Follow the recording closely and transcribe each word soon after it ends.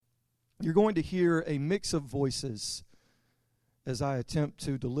You're going to hear a mix of voices as I attempt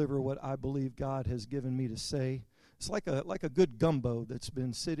to deliver what I believe God has given me to say. It's like a good gumbo that's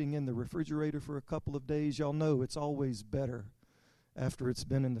been sitting in the refrigerator for a couple of days. Y'all know it's always better after it's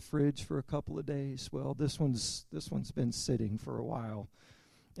been in the fridge for a couple of days. Well, this one's been sitting for a while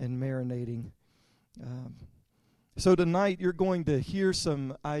and marinating. So tonight you're going to hear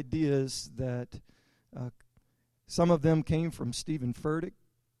some ideas that some of them came from Stephen Furtick.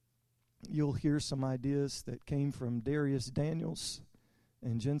 You'll hear some ideas that came from Darius Daniels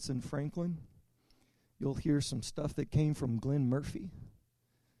and Jensen Franklin. You'll hear some stuff that came from Glenn Murphy.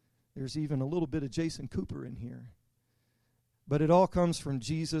 There's even a little bit of Jason Cooper in here. But it all comes from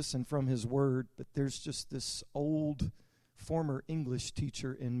Jesus and from His Word. But there's just this old former English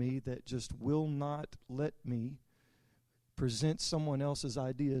teacher in me that just will not let me present someone else's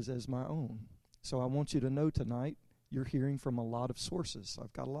ideas as my own. So I want you to know tonight, you're hearing from a lot of sources.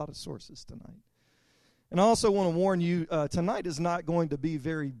 I've got a lot of sources tonight. And I also want to warn you, tonight is not going to be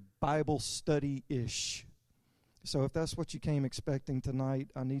very Bible study-ish. So if that's what you came expecting tonight,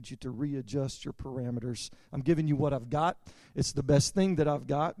 I need you to readjust your parameters. I'm giving you what I've got. It's the best thing that I've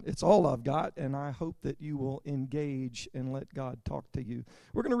got. It's all I've got, and I hope that you will engage and let God talk to you.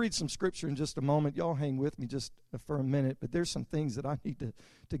 We're going to read some scripture in just a moment. Y'all hang with me just for a minute, but there's some things that I need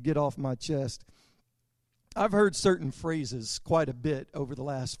to get off my chest. I've heard certain phrases quite a bit over the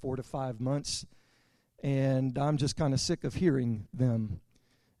last 4 to 5 months, and I'm just kind of sick of hearing them.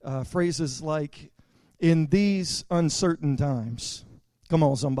 Phrases like, in these uncertain times. Come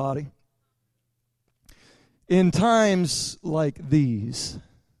on, somebody. In times like these.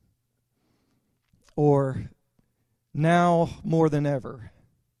 Or now more than ever.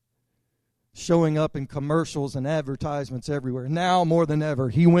 Showing up in commercials and advertisements everywhere. Now more than ever.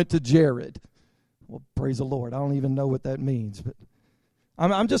 He went to Jared. Well, praise the Lord. I don't even know what that means. But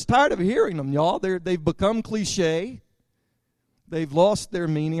I'm just tired of hearing them, y'all. They've become cliche. They've lost their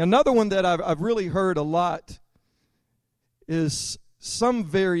meaning. Another one that I've really heard a lot is some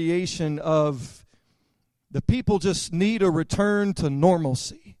variation of the people just need a return to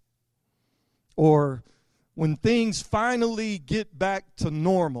normalcy. Or when things finally get back to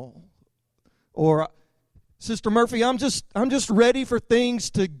normal. Or, Sister Murphy, I'm just ready for things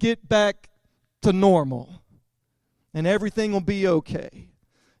to get back to normal. And everything will be okay.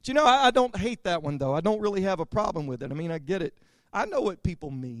 But you know, I don't hate that one, though. I don't really have a problem with it. I mean, I get it. I know what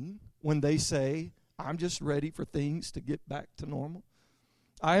people mean when they say, I'm just ready for things to get back to normal.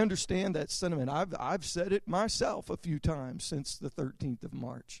 I understand that sentiment. I've said it myself a few times since the 13th of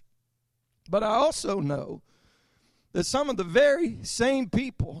March. But I also know that some of the very same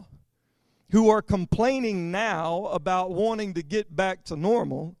people who are complaining now about wanting to get back to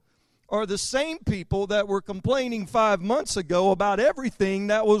normal are the same people that were complaining 5 months ago about everything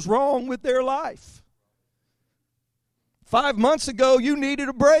that was wrong with their life. 5 months ago, you needed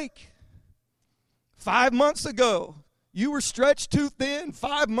a break. 5 months ago, you were stretched too thin.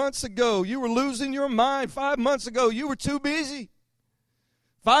 5 months ago, you were losing your mind. 5 months ago, you were too busy.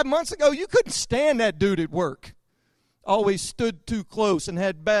 5 months ago, you couldn't stand that dude at work. Always stood too close and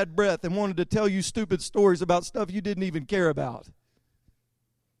had bad breath and wanted to tell you stupid stories about stuff you didn't even care about.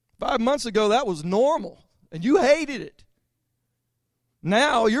 5 months ago, that was normal, and you hated it.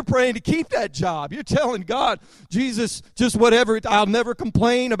 Now you're praying to keep that job. You're telling God, Jesus, just whatever, I'll never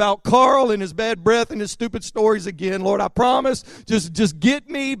complain about Carl and his bad breath and his stupid stories again. Lord, I promise, just get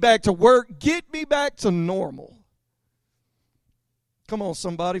me back to work. Get me back to normal. Come on,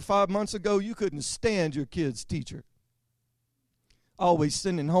 somebody. 5 months ago, you couldn't stand your kid's teacher. Always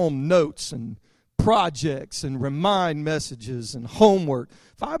sending home notes and projects and remind messages and homework.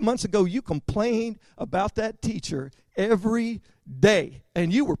 5 months ago, you complained about that teacher every day.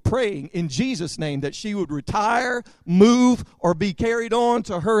 And you were praying in Jesus' name that she would retire, move, or be carried on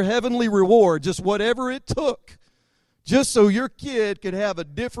to her heavenly reward, just whatever it took, just so your kid could have a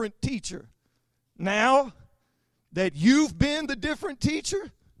different teacher. Now that you've been the different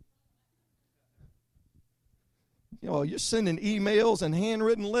teacher, you know, you're sending emails and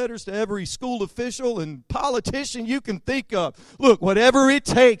handwritten letters to every school official and politician you can think of. Look, whatever it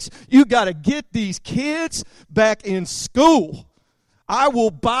takes, you got to get these kids back in school. I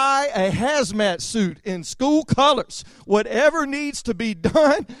will buy a hazmat suit in school colors. Whatever needs to be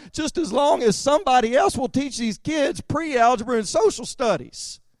done, just as long as somebody else will teach these kids pre-algebra and social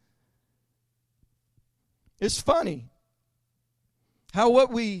studies. It's funny how what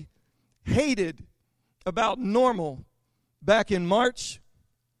we hated about normal back in March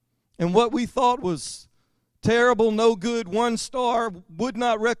and what we thought was terrible, no good, 1 star, would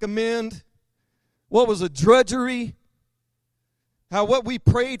not recommend, what was a drudgery, How what we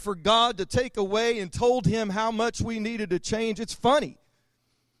prayed for God to take away and told Him how much we needed to change. It's funny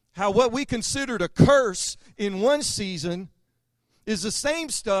how what we considered a curse in one season is the same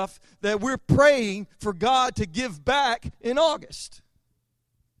stuff that we're praying for God to give back in August.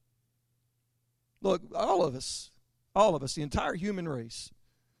 Look, all of us, the entire human race,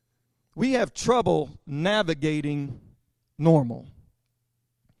 we have trouble navigating normal.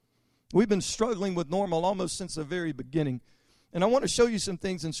 We've been struggling with normal almost since the very beginning. And I want to show you some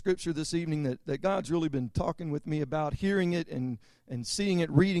things in Scripture this evening that God's really been talking with me about, hearing it and seeing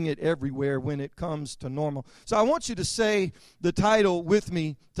it, reading it everywhere when it comes to normal. So I want you to say the title with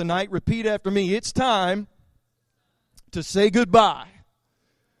me tonight. Repeat after me. It's time to say goodbye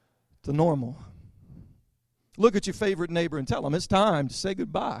to normal. Look at your favorite neighbor and tell them it's time to say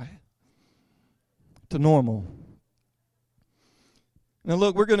goodbye to normal. Now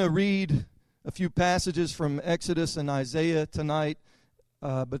look, we're going to read a few passages from Exodus and Isaiah tonight,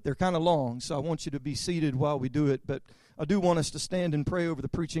 but they're kind of long, so I want you to be seated while we do it. But I do want us to stand and pray over the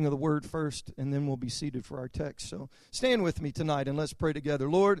preaching of the word first, and then we'll be seated for our text. So stand with me tonight, and let's pray together.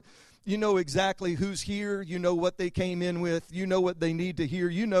 Lord, you know exactly who's here. You know what they came in with. You know what they need to hear.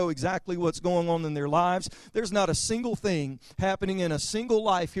 You know exactly what's going on in their lives. There's not a single thing happening in a single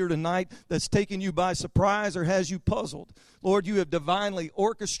life here tonight that's taken you by surprise or has you puzzled. Lord, you have divinely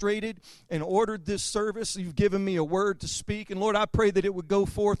orchestrated and ordered this service. You've given me a word to speak. And Lord, I pray that it would go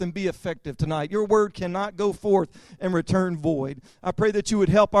forth and be effective tonight. Your word cannot go forth and return void. I pray that you would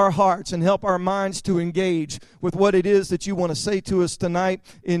help our hearts and help our minds to engage with what it is that you want to say to us tonight.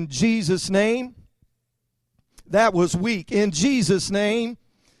 In Jesus' name. That was weak. In Jesus' name.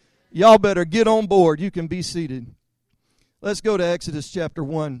 Y'all better get on board. You can be seated. Let's go to Exodus chapter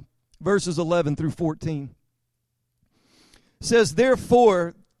 1, verses 11 through 14. It says,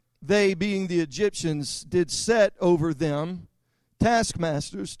 therefore, they, being the Egyptians, did set over them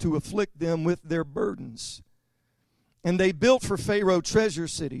taskmasters to afflict them with their burdens. And they built for Pharaoh treasure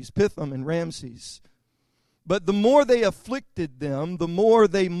cities, Pithom and Ramses. But the more they afflicted them, the more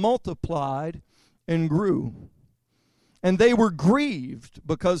they multiplied and grew. And they were grieved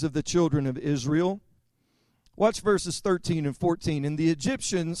because of the children of Israel. Watch verses 13 and 14. And the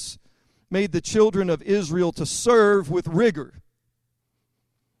Egyptians made the children of Israel to serve with rigor.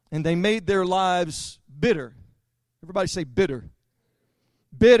 And they made their lives bitter. Everybody say bitter.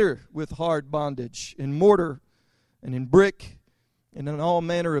 Bitter with hard bondage, in mortar and in brick, and in all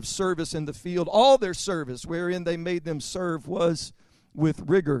manner of service in the field. All their service wherein they made them serve was with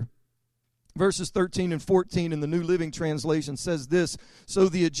rigor. Verses 13 and 14 in the New Living Translation says this, so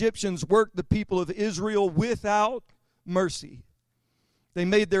the Egyptians worked the people of Israel without mercy. They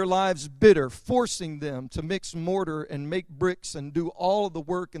made their lives bitter, forcing them to mix mortar and make bricks and do all of the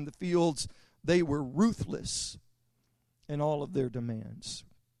work in the fields. They were ruthless in all of their demands.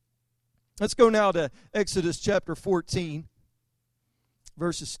 Let's go now to Exodus chapter 14,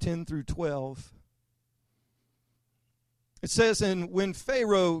 verses 10 through 12. It says, and when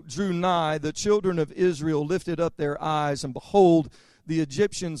Pharaoh drew nigh, the children of Israel lifted up their eyes, and behold, the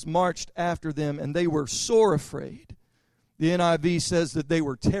Egyptians marched after them, and they were sore afraid. The NIV says that they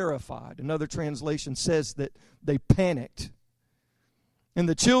were terrified. Another translation says that they panicked. And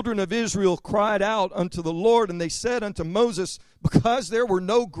the children of Israel cried out unto the Lord, and they said unto Moses, because there were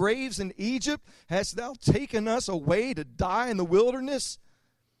no graves in Egypt, hast thou taken us away to die in the wilderness?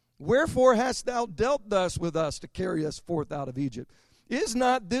 Wherefore hast thou dealt thus with us to carry us forth out of Egypt? Is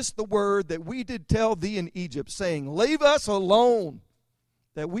not this the word that we did tell thee in Egypt, saying, leave us alone,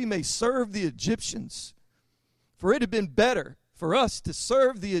 that we may serve the Egyptians? For it had been better for us to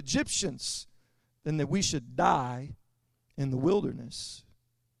serve the Egyptians than that we should die in the wilderness.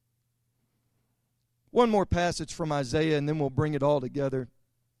 One more passage from Isaiah, and then we'll bring it all together.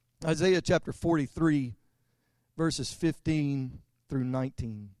 Isaiah chapter 43, verses 15 through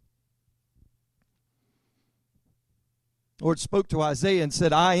 19. The Lord spoke to Isaiah and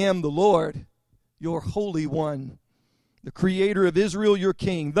said, I am the Lord, your Holy One, the Creator of Israel, your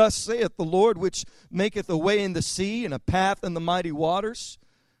King. Thus saith the Lord, which maketh a way in the sea and a path in the mighty waters,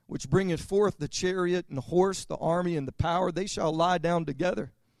 which bringeth forth the chariot and the horse, the army and the power. They shall lie down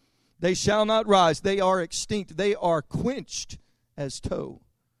together. They shall not rise. They are extinct. They are quenched as tow.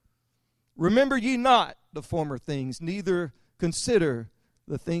 Remember ye not the former things, neither consider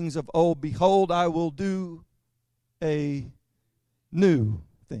the things of old. Behold, I will do a new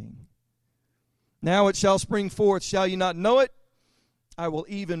thing. Now it shall spring forth. Shall ye not know it? I will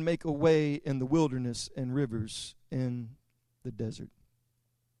even make a way in the wilderness and rivers in the desert.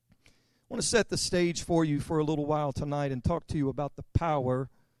 I want to set the stage for you for a little while tonight and talk to you about the power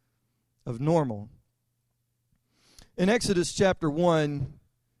of normal. In Exodus chapter 1,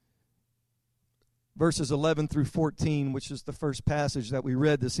 verses 11 through 14, which is the first passage that we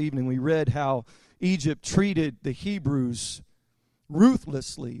read this evening, we read how Egypt treated the Hebrews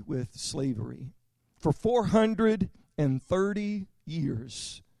ruthlessly with slavery. For 430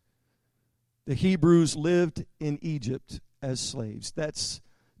 years, the Hebrews lived in Egypt as slaves. That's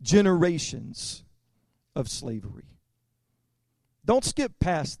generations of slavery. Don't skip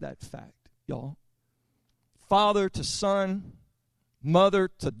past that fact, y'all. Father to son, mother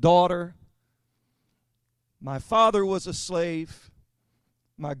to daughter. My father was a slave.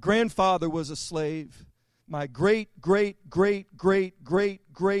 My grandfather was a slave. My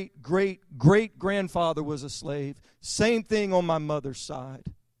great-great-great-great-great-great-great-grandfather was a slave. Same thing on my mother's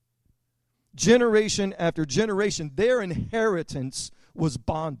side. Generation after generation, their inheritance was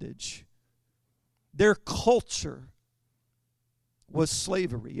bondage. Their culture was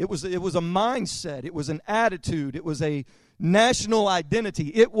slavery. It was a mindset. It was an attitude. It was a national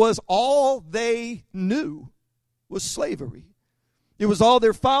identity. It was all they knew was slavery. It was all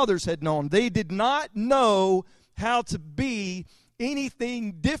their fathers had known. They did not know how to be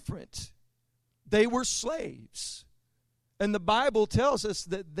anything different. They were slaves. And the Bible tells us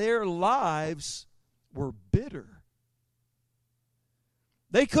that their lives were bitter.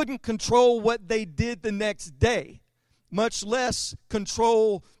 They couldn't control what they did the next day, much less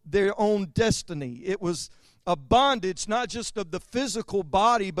control their own destiny. It was a bondage not just of the physical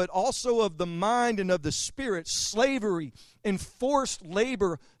body, but also of the mind and of the spirit. Slavery and forced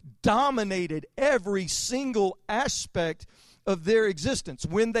labor dominated every single aspect of their existence.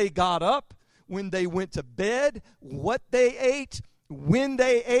 When they got up, when they went to bed, what they ate, when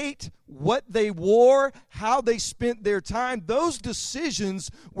they ate, what they wore, how they spent their time, those decisions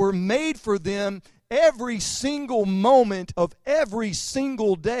were made for them every single moment of every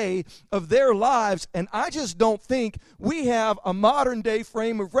single day of their lives. And I just don't think we have a modern day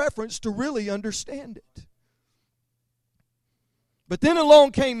frame of reference to really understand it. But then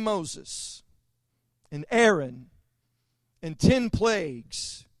along came Moses and Aaron and 10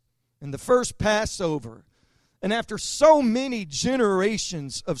 plagues and the first Passover. And after so many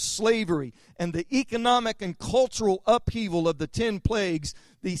generations of slavery and the economic and cultural upheaval of the 10 plagues,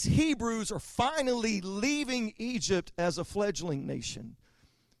 these Hebrews are finally leaving Egypt as a fledgling nation.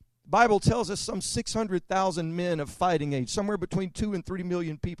 The Bible tells us some 600,000 men of fighting age, somewhere between 2 and 3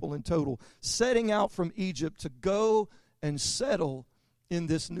 million people in total, setting out from Egypt to go and settle in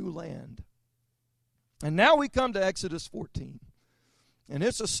this new land. And now we come to Exodus 14. And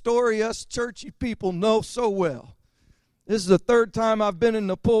it's a story us churchy people know so well. This is the third time I've been in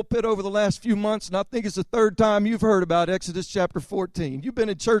the pulpit over the last few months, and I think it's the third time you've heard about Exodus chapter 14. You've been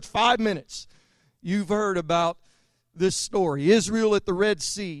in church 5 minutes. You've heard about this story. Israel at the Red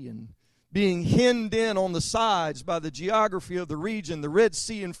Sea and being hemmed in on the sides by the geography of the region, the Red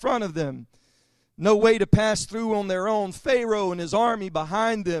Sea in front of them. No way to pass through on their own. Pharaoh and his army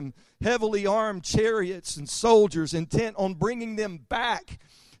behind them. Heavily armed chariots and soldiers intent on bringing them back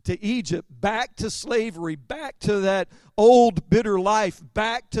to Egypt, back to slavery, back to that old bitter life,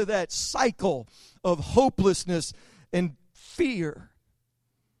 back to that cycle of hopelessness and fear.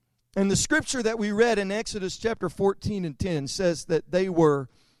 And the scripture that we read in Exodus chapter 14 and 10 says that they were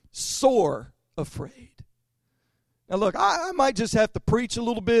sore afraid. Now look, I might just have to preach a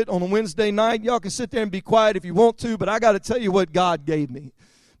little bit on a Wednesday night. Y'all can sit there and be quiet if you want to, but I got to tell you what God gave me.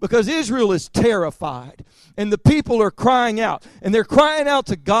 Because Israel is terrified, and the people are crying out. And they're crying out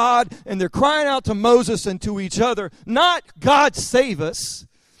to God, and they're crying out to Moses and to each other. Not God save us,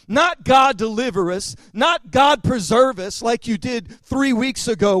 not God deliver us, not God preserve us like you did 3 weeks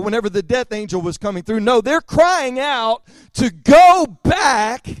ago whenever the death angel was coming through. No, they're crying out to go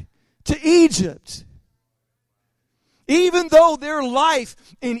back to Egypt. Even though their life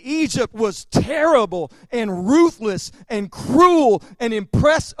in Egypt was terrible and ruthless and cruel and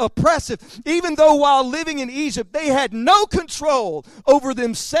oppressive, even though while living in Egypt they had no control over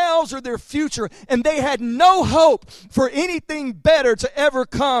themselves or their future, and they had no hope for anything better to ever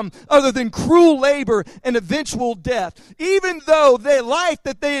come other than cruel labor and eventual death. Even though the life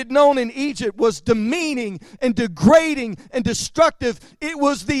that they had known in Egypt was demeaning and degrading and destructive, it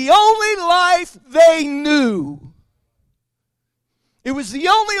was the only life they knew. It was the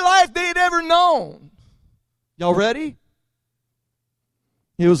only life they had ever known. Y'all ready?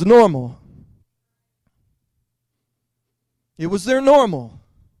 It was normal. It was their normal.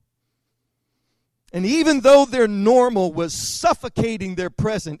 And even though their normal was suffocating their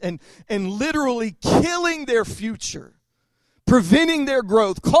present and literally killing their future, preventing their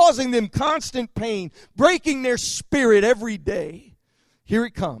growth, causing them constant pain, breaking their spirit every day, here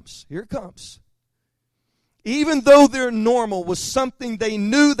it comes. Here it comes. even though their normal was something they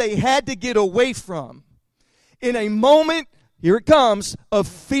knew they had to get away from, in a moment, here it comes, of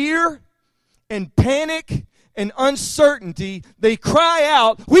fear and panic and uncertainty, they cry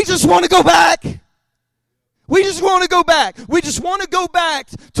out, we just want to go back. We just want to go back. We just want to go back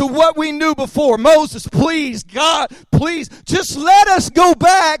to what we knew before. Moses, please, God, please, just let us go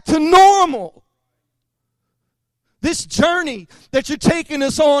back to normal. This journey that you're taking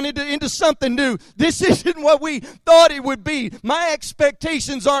us on into something new, this isn't what we thought it would be. My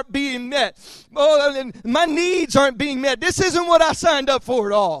expectations aren't being met. Oh, my needs aren't being met. This isn't what I signed up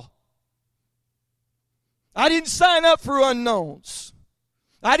for at all. I didn't sign up for unknowns.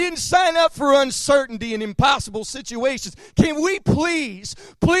 I didn't sign up for uncertainty and impossible situations. Can we please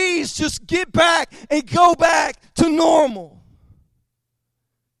just get back and go back to normal?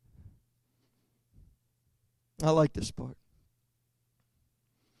 I like this part.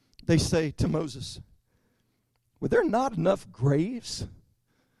 They say to Moses, were there not enough graves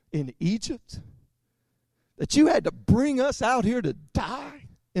in Egypt that you had to bring us out here to die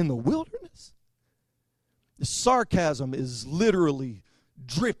in the wilderness? The sarcasm is literally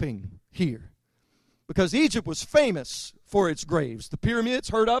dripping here, because Egypt was famous for its graves. The pyramids,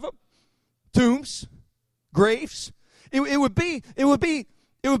 heard of them? Tombs, graves. It would be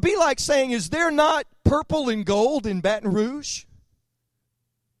like saying, is there not purple and gold in Baton Rouge?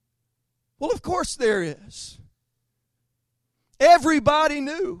 Well, of course there is. Everybody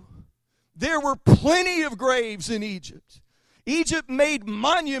knew there were plenty of graves in Egypt. Egypt made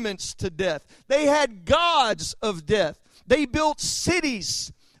monuments to death. They had gods of death. They built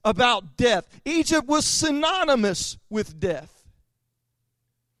cities about death. Egypt was synonymous with death.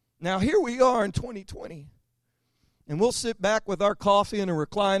 Now here we are in 2020. And we'll sit back with our coffee in a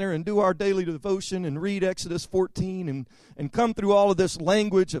recliner and do our daily devotion and read Exodus 14 and come through all of this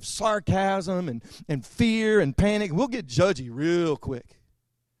language of sarcasm and fear and panic. We'll get judgy real quick.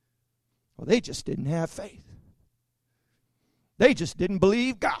 Well, they just didn't have faith. They just didn't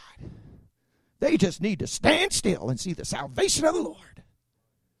believe God. They just need to stand still and see the salvation of the Lord.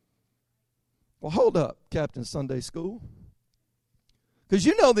 Well, hold up, Captain Sunday School. Because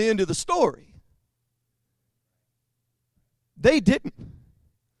you know the end of the story. They didn't.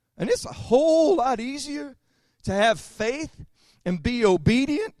 And it's a whole lot easier to have faith and be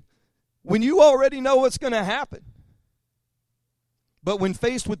obedient when you already know what's going to happen. But when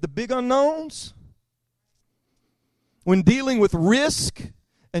faced with the big unknowns, when dealing with risk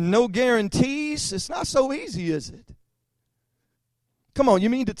and no guarantees, it's not so easy, is it? Come on,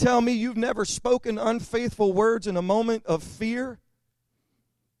 you mean to tell me you've never spoken unfaithful words in a moment of fear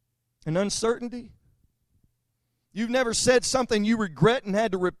and uncertainty? You've never said something you regret and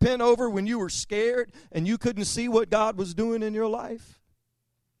had to repent over when you were scared and you couldn't see what God was doing in your life?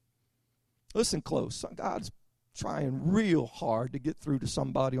 Listen close. God's trying real hard to get through to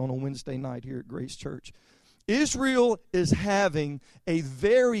somebody on a Wednesday night here at Grace Church. Israel is having a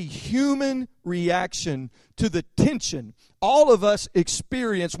very human reaction to the tension all of us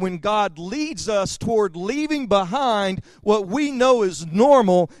experience when God leads us toward leaving behind what we know is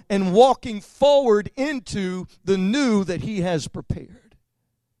normal and walking forward into the new that He has prepared.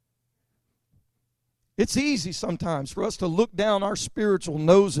 It's easy sometimes for us to look down our spiritual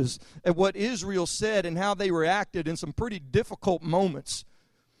noses at what Israel said and how they reacted in some pretty difficult moments.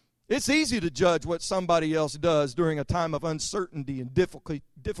 It's easy to judge what somebody else does during a time of uncertainty and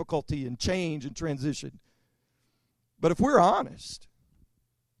difficulty and change and transition. But if we're honest,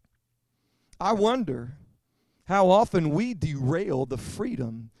 I wonder how often we derail the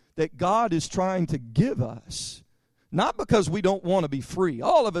freedom that God is trying to give us. Not because we don't want to be free.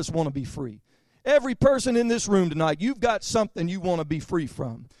 All of us want to be free. Every person in this room tonight, you've got something you want to be free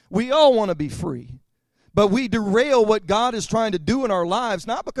from. We all want to be free. But we derail what God is trying to do in our lives,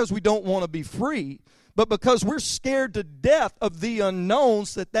 not because we don't want to be free, but because we're scared to death of the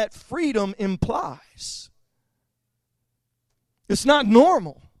unknowns that freedom implies. It's not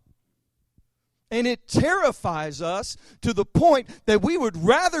normal. And it terrifies us to the point that we would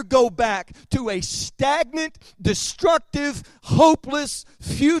rather go back to a stagnant, destructive, hopeless,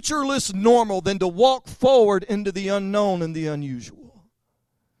 futureless normal than to walk forward into the unknown and the unusual.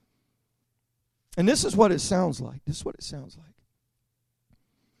 And this is what it sounds like. This is what it sounds like.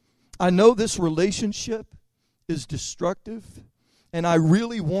 I know this relationship is destructive, and I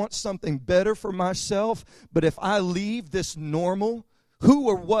really want something better for myself, but if I leave this normal, who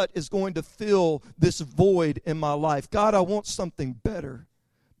or what is going to fill this void in my life? God, I want something better,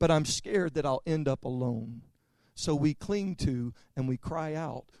 but I'm scared that I'll end up alone. So we cling to and we cry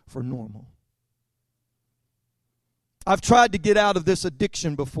out for normal. I've tried to get out of this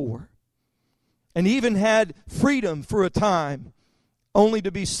addiction before. and even had freedom for a time, only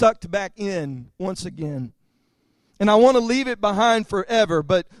to be sucked back in once again. And I want to leave it behind forever,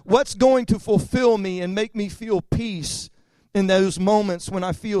 but what's going to fulfill me and make me feel peace in those moments when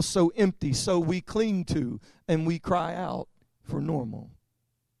I feel so empty? So we cling to and we cry out for normal.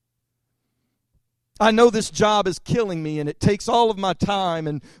 I know this job is killing me, and it takes all of my time,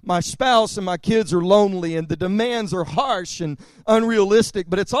 and my spouse and my kids are lonely, and the demands are harsh and unrealistic,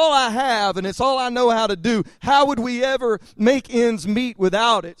 but it's all I have, and it's all I know how to do. How would we ever make ends meet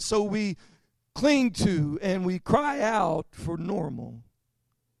without it? So we cling to and we cry out for normal.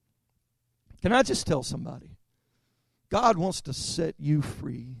 Can I just tell somebody? God wants to set you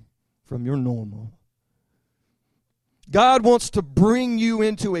free from your normal. God wants to bring you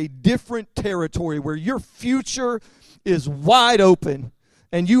into a different territory where your future is wide open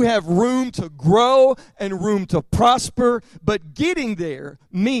and you have room to grow and room to prosper. But getting there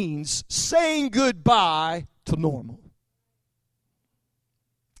means saying goodbye to normal.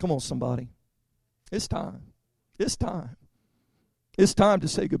 Come on, somebody. It's time. It's time. It's time to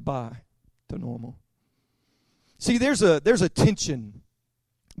say goodbye to normal. See, there's a tension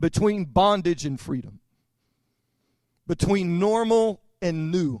between bondage and freedom, between normal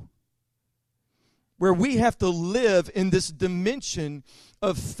and new, where we have to live in this dimension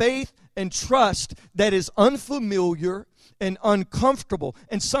of faith and trust that is unfamiliar and uncomfortable.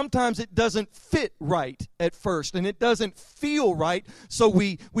 And sometimes it doesn't fit right at first, and it doesn't feel right. So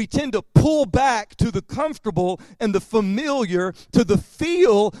we tend to pull back to the comfortable and the familiar, to the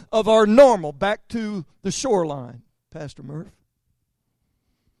feel of our normal, back to the shoreline, Pastor Murph.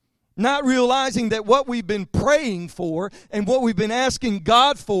 Not realizing that what we've been praying for and what we've been asking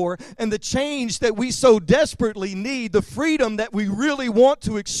God for and the change that we so desperately need, the freedom that we really want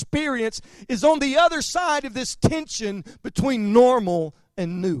to experience, is on the other side of this tension between normal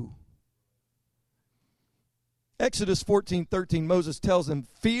and new. Exodus 14:13, Moses tells them,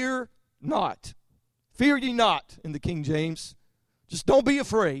 fear not. Fear ye not, in the King James. Just don't be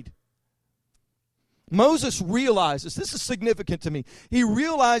afraid. Moses realizes, this is significant to me, he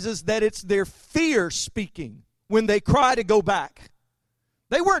realizes that it's their fear speaking when they cry to go back.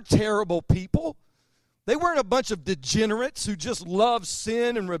 They weren't terrible people. They weren't a bunch of degenerates who just loved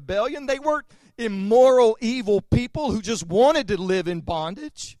sin and rebellion. They weren't immoral, evil people who just wanted to live in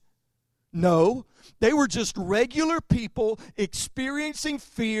bondage. No, they were just regular people experiencing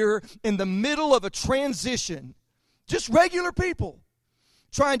fear in the middle of a transition. Just regular people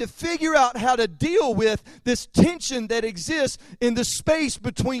trying to figure out how to deal with this tension that exists in the space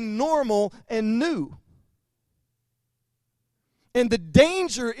between normal and new. And the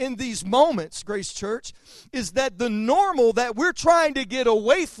danger in these moments, Grace Church, is that the normal that we're trying to get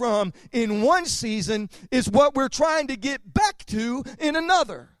away from in one season is what we're trying to get back to in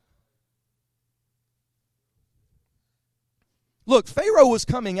another. Look, Pharaoh was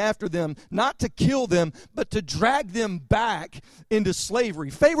coming after them not to kill them, but to drag them back into slavery.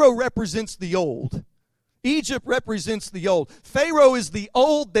 Pharaoh represents the old. Egypt represents the old. Pharaoh is the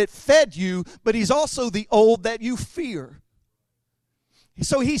old that fed you, but he's also the old that you fear.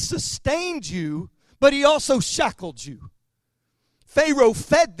 So he sustained you, but he also shackled you. Pharaoh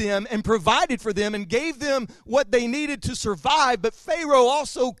fed them and provided for them and gave them what they needed to survive, but Pharaoh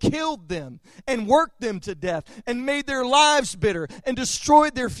also killed them and worked them to death and made their lives bitter and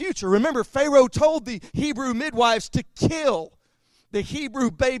destroyed their future. Remember, Pharaoh told the Hebrew midwives to kill the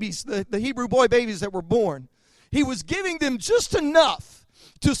Hebrew babies, the Hebrew boy babies that were born. He was giving them just enough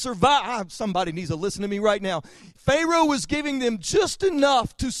to survive. Somebody needs to listen to me right now. Pharaoh was giving them just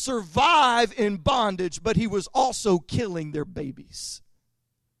enough to survive in bondage, but he was also killing their babies.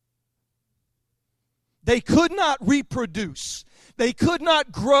 They could not reproduce. They could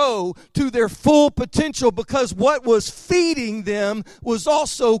not grow to their full potential because what was feeding them was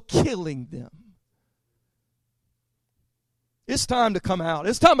also killing them. It's time to come out.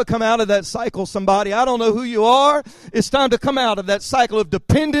 It's time to come out of that cycle, somebody. I don't know who you are. It's time to come out of that cycle of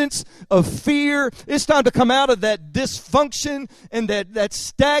dependence, of fear. It's time to come out of that dysfunction and that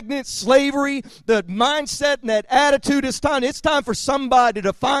stagnant slavery, that mindset and that attitude. It's time for somebody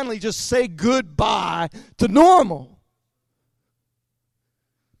to finally just say goodbye to normal.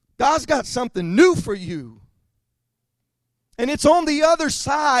 God's got something new for you. And it's on the other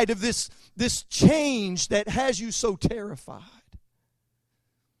side of this change that has you so terrified.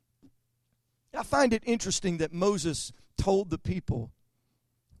 I find it interesting that Moses told the people,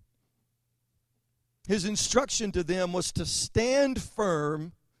 his instruction to them was to stand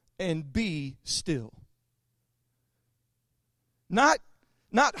firm and be still. Not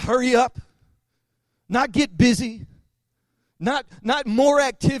hurry up, not get busy, Not more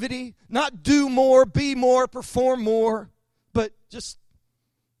activity, not do more, be more, perform more, but just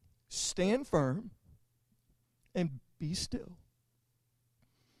stand firm and be still.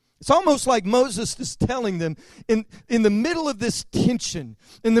 It's almost like Moses is telling them, in the middle of this tension,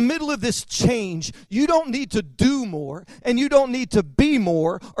 in the middle of this change, you don't need to do more, and you don't need to be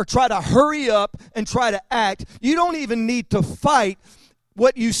more, or try to hurry up and try to act. You don't even need to fight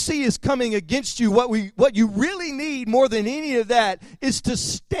what you see is coming against you. What you really need more than any of that is to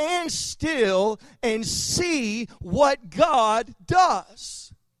stand still and see what God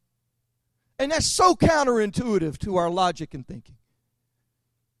does. And that's so counterintuitive to our logic and thinking.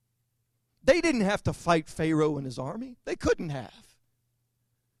 They didn't have to fight Pharaoh and his army. They couldn't have.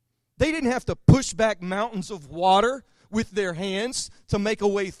 They didn't have to push back mountains of water with their hands to make a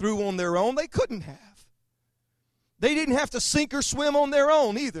way through on their own. They couldn't have. They didn't have to sink or swim on their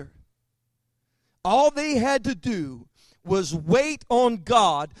own either. All they had to do was wait on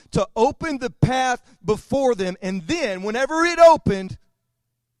God to open the path before them, and then whenever it opened,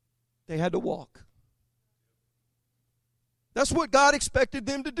 they had to walk. That's what God expected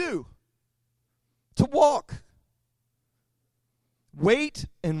them to do. To walk. Wait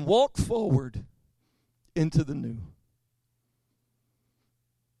and walk forward into the new.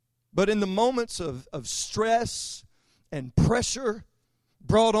 But in the moments of stress and pressure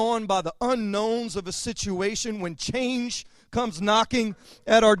brought on by the unknowns of a situation, when change comes knocking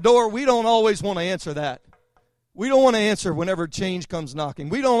at our door, we don't always want to answer that. We don't want to answer whenever change comes knocking.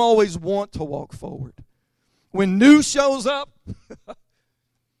 We don't always want to walk forward. When new shows up,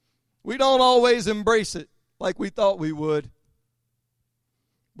 we don't always embrace it like we thought we would,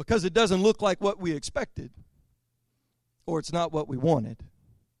 because it doesn't look like what we expected, or it's not what we wanted.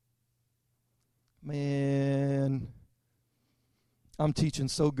 Man, I'm teaching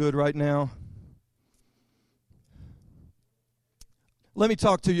so good right now. Let me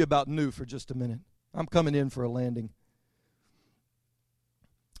talk to you about new for just a minute. I'm coming in for a landing.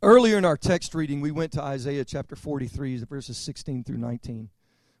 Earlier in our text reading, we went to Isaiah chapter 43, verses 16 through 19,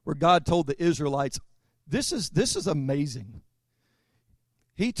 where God told the Israelites, this is amazing.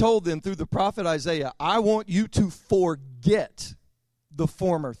 He told them through the prophet Isaiah, I want you to forget the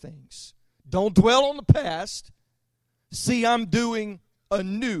former things. Don't dwell on the past. See, I'm doing a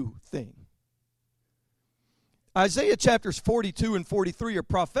new thing. Isaiah chapters 42 and 43 are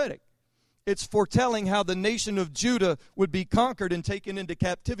prophetic. It's foretelling how the nation of Judah would be conquered and taken into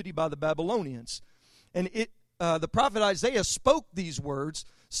captivity by the Babylonians. And the prophet Isaiah spoke these words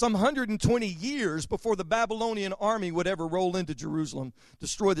some 120 years before the Babylonian army would ever roll into Jerusalem,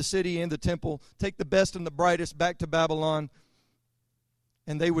 destroy the city and the temple, take the best and the brightest back to Babylon,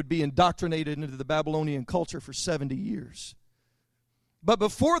 and they would be indoctrinated into the Babylonian culture for 70 years. But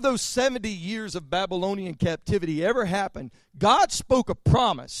before those 70 years of Babylonian captivity ever happened, God spoke a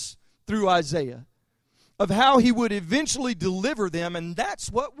promise through Isaiah of how he would eventually deliver them, and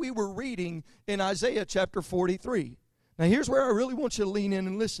that's what we were reading in Isaiah chapter 43. Now here's where I really want you to lean in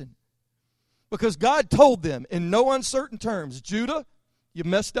and listen. Because God told them in no uncertain terms, Judah, you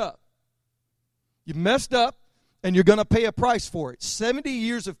messed up. You messed up, and you're going to pay a price for it. 70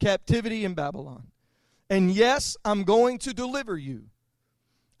 years of captivity in Babylon. And yes, I'm going to deliver you.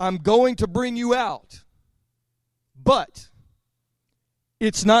 I'm going to bring you out. But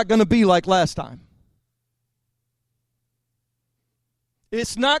it's not going to be like last time.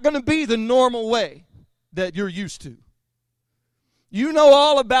 It's not going to be the normal way that you're used to. You know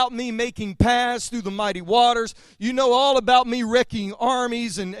all about me making paths through the mighty waters. You know all about me wrecking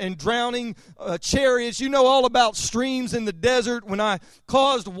armies and drowning chariots. You know all about streams in the desert when I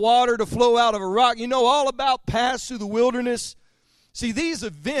caused water to flow out of a rock. You know all about paths through the wilderness. See, these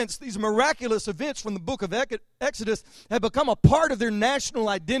events, these miraculous events from the book of Exodus have become a part of their national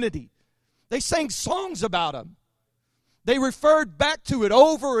identity. They sang songs about them. They referred back to it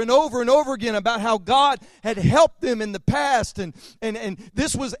over and over and over again about how God had helped them in the past. And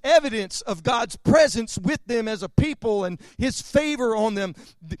this was evidence of God's presence with them as a people and his favor on them.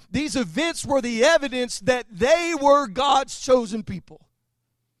 These events were the evidence that they were God's chosen people.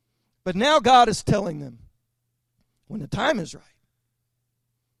 But now God is telling them, when the time is right,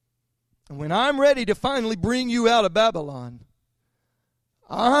 and when I'm ready to finally bring you out of Babylon,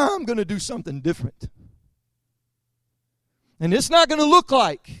 I'm going to do something different. And it's not going to look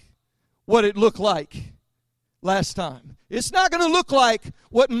like what it looked like last time. It's not going to look like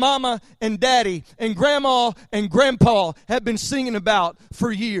what Mama and Daddy and Grandma and Grandpa have been singing about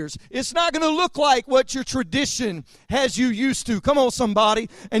for years. It's not going to look like what your tradition has you used to. Come on, somebody.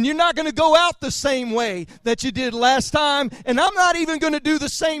 And you're not going to go out the same way that you did last time. And I'm not even going to do the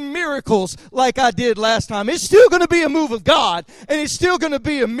same miracles like I did last time. It's still going to be a move of God. And it's still going to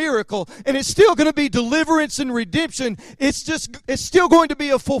be a miracle. And it's still going to be deliverance and redemption. It's still going to be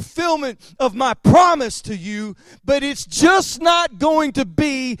a fulfillment of my promise to you. But it's just not going to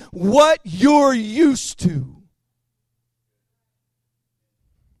be what you're used to.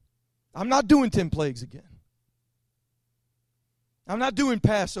 I'm not doing 10 plagues again. I'm not doing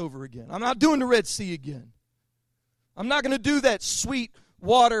Passover again. I'm not doing the Red Sea again. I'm not going to do that sweet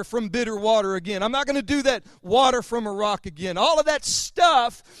water from bitter water again. I'm not going to do that water from a rock again. All of that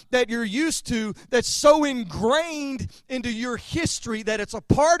stuff that you're used to, that's so ingrained into your history that it's a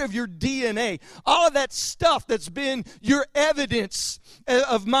part of your DNA. All of that stuff that's been your evidence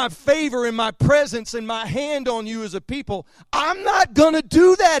of my favor and my presence and my hand on you as a people. I'm not going to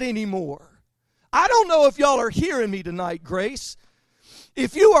do that anymore. I don't know if y'all are hearing me tonight, Grace.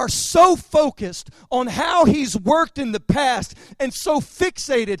 If you are so focused on how He's worked in the past and so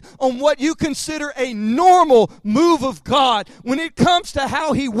fixated on what you consider a normal move of God, when it comes to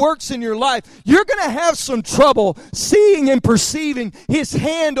how He works in your life, you're going to have some trouble seeing and perceiving His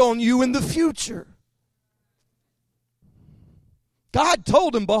hand on you in the future. God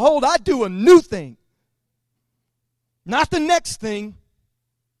told him, behold, I do a new thing. Not the next thing,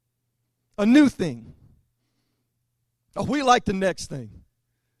 a new thing. Oh, we like the next thing.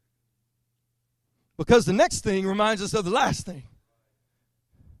 Because the next thing reminds us of the last thing.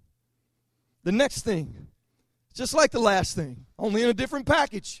 The next thing, just like the last thing, only in a different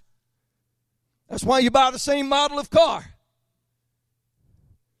package. That's why you buy the same model of car.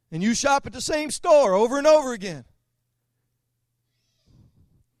 And you shop at the same store over and over again.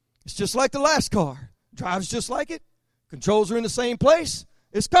 It's just like the last car. Drives just like it. Controls are in the same place.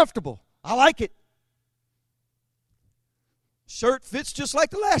 It's comfortable. I like it. Shirt fits just like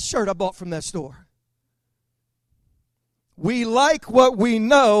the last shirt I bought from that store. We like what we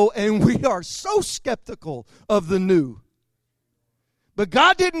know, and we are so skeptical of the new. But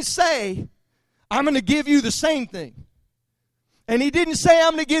God didn't say, I'm going to give you the same thing. And He didn't say,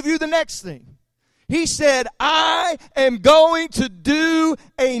 I'm going to give you the next thing. He said, I am going to do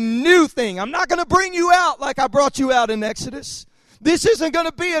a new thing. I'm not going to bring you out like I brought you out in Exodus. This isn't going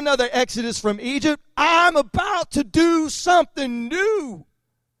to be another Exodus from Egypt. I'm about to do something new.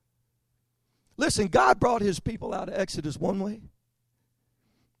 Listen, God brought His people out of Exodus one way.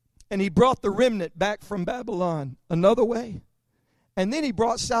 And He brought the remnant back from Babylon another way. And then He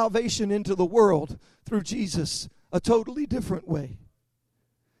brought salvation into the world through Jesus a totally different way.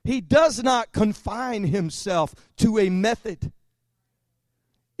 He does not confine Himself to a method.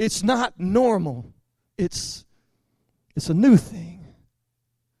 It's not normal. It's a new thing.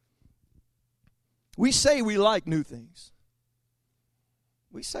 We say we like new things.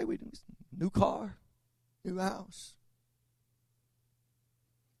 We say we do. New car, new house,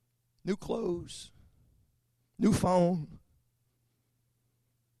 new clothes, new phone.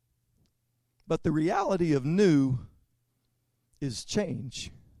 But the reality of new is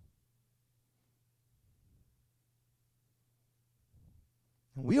change.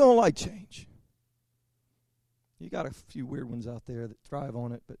 And we don't like change. You got a few weird ones out there that thrive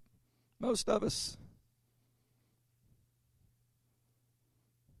on it, but most of us,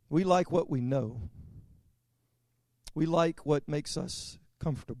 we like what we know. We like what makes us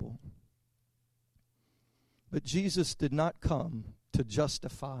comfortable. But Jesus did not come to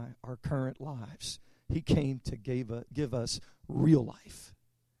justify our current lives. He came to give us real life.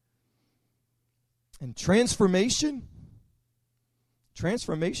 And transformation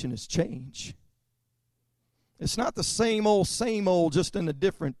is change. It's not the same old, just in a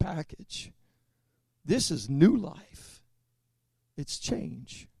different package. This is new life. It's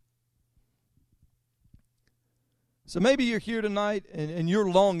change. So maybe you're here tonight and you're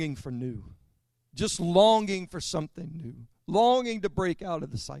longing for new. Just longing for something new. Longing to break out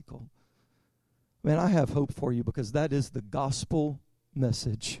of the cycle. Man, I have hope for you, because that is the gospel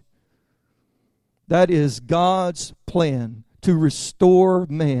message. That is God's plan to restore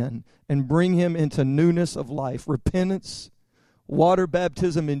man and bring him into newness of life. Repentance, water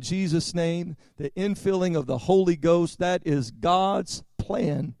baptism in Jesus' name, the infilling of the Holy Ghost. That is God's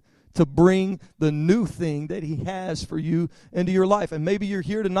plan to bring the new thing that He has for you into your life. And maybe you're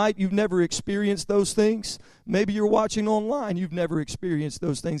here tonight, you've never experienced those things. Maybe you're watching online, you've never experienced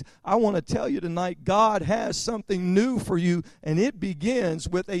those things. I want to tell you tonight, God has something new for you, and it begins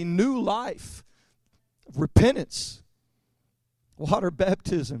with a new life of repentance, water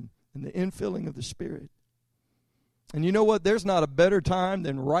baptism and the infilling of the Spirit. And you know what? There's not a better time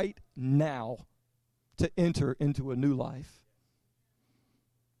than right now to enter into a new life.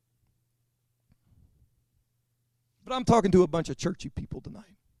 But I'm talking to a bunch of churchy people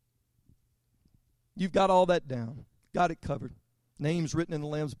tonight. You've got all that down. Got it covered. Names written in the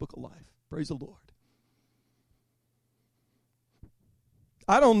Lamb's Book of Life. Praise the Lord.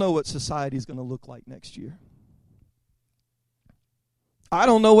 I don't know what society is going to look like next year. I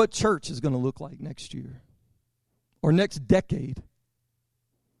don't know what church is going to look like next year or next decade.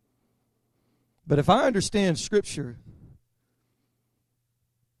 But if I understand Scripture,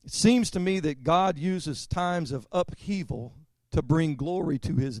 it seems to me that God uses times of upheaval to bring glory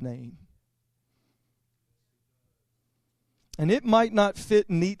to His name. And it might not fit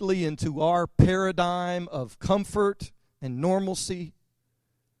neatly into our paradigm of comfort and normalcy.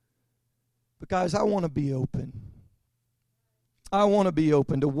 But guys, I want to be open. I want to be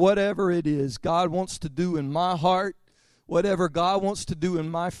open to whatever it is God wants to do in my heart, whatever God wants to do in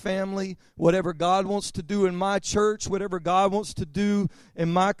my family, whatever God wants to do in my church, whatever God wants to do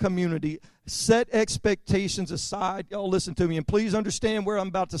in my community. Set expectations aside. Y'all listen to me, and please understand where I'm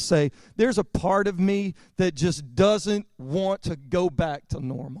about to say. There's a part of me that just doesn't want to go back to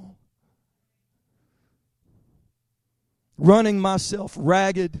normal. Running myself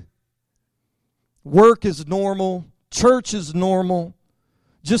ragged. Work is normal. Church is normal.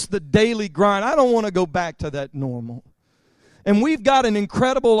 Just the daily grind. I don't want to go back to that normal. And we've got an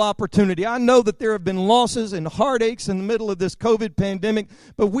incredible opportunity. I know that there have been losses and heartaches in the middle of this COVID pandemic,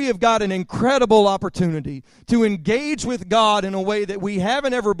 but we have got an incredible opportunity to engage with God in a way that we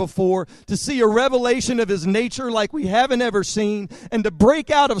haven't ever before, to see a revelation of His nature like we haven't ever seen, and to break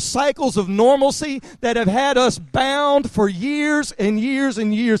out of cycles of normalcy that have had us bound for years and years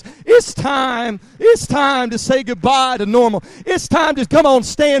and years. It's time to say goodbye to normal. It's time to, come on,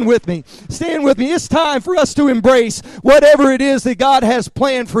 stand with me. Stand with me. It's time for us to embrace whatever it is that God has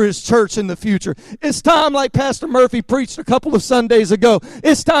planned for His church in the future. It's time, like Pastor Murphy preached a couple of Sundays ago,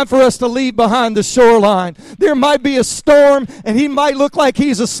 it's time for us to leave behind the shoreline. There might be a storm, and he might look like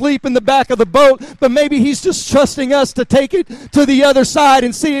he's asleep in the back of the boat, but maybe he's just trusting us to take it to the other side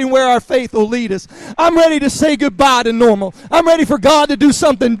and seeing where our faith will lead us. I'm ready to say goodbye to normal. I'm ready for God to do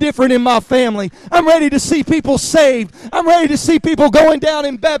something different in my family. I'm ready to see people saved. I'm ready to see people going down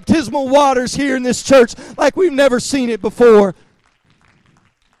in baptismal waters here in this church like we've never seen it before.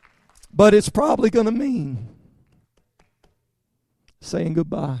 But it's probably going to mean saying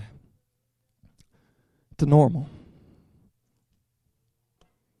goodbye to normal.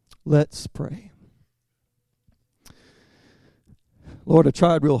 Let's pray. Lord, I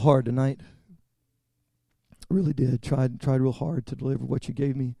tried real hard tonight. I really did. Tried real hard to deliver what You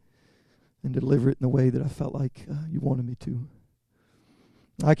gave me and deliver it in the way that I felt like You wanted me to.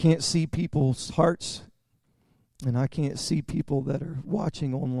 I can't see people's hearts, and I can't see people that are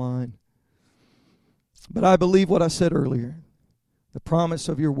watching online. But I believe what I said earlier, the promise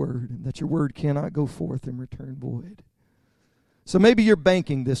of Your word, and that Your word cannot go forth and return void. So maybe you're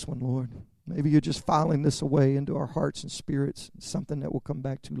banking this one, Lord. Maybe You're just filing this away into our hearts and spirits, something that we'll come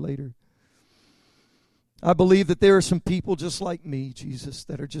back to later. I believe that there are some people just like me, Jesus,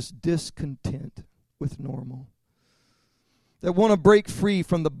 that are just discontent with normal, that want to break free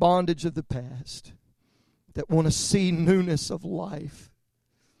from the bondage of the past, that want to see newness of life.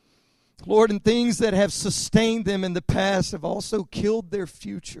 Lord, and things that have sustained them in the past have also killed their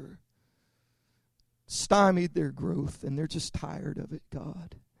future, stymied their growth, and they're just tired of it,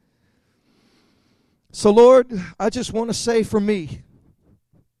 God. So, Lord, I just want to say for me,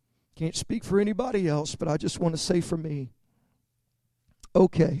 can't speak for anybody else, but I just want to say for me,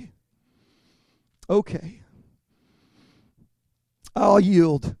 okay, I'll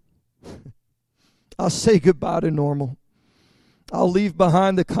yield. I'll say goodbye to normal. I'll leave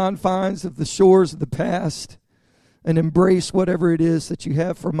behind the confines of the shores of the past and embrace whatever it is that You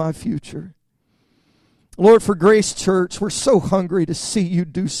have for my future. Lord, for Grace Church, we're so hungry to see You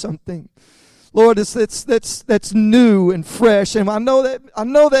do something. Lord, that's new and fresh, and I know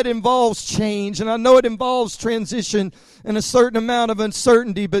that involves change, and I know it involves transition and a certain amount of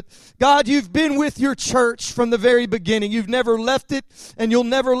uncertainty. But God, You've been with Your church from the very beginning. You've never left it, and You'll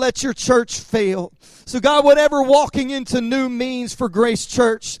never let Your church fail. So God, whatever walking into new means for Grace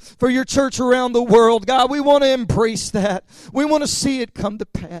Church, for Your church around the world, God, we want to embrace that. We want to see it come to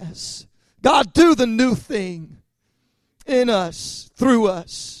pass. God, do the new thing in us, through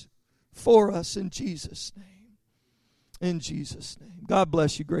us, for us, in Jesus' name. In Jesus' name. God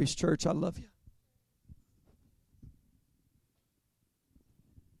bless you, Grace Church. I love you.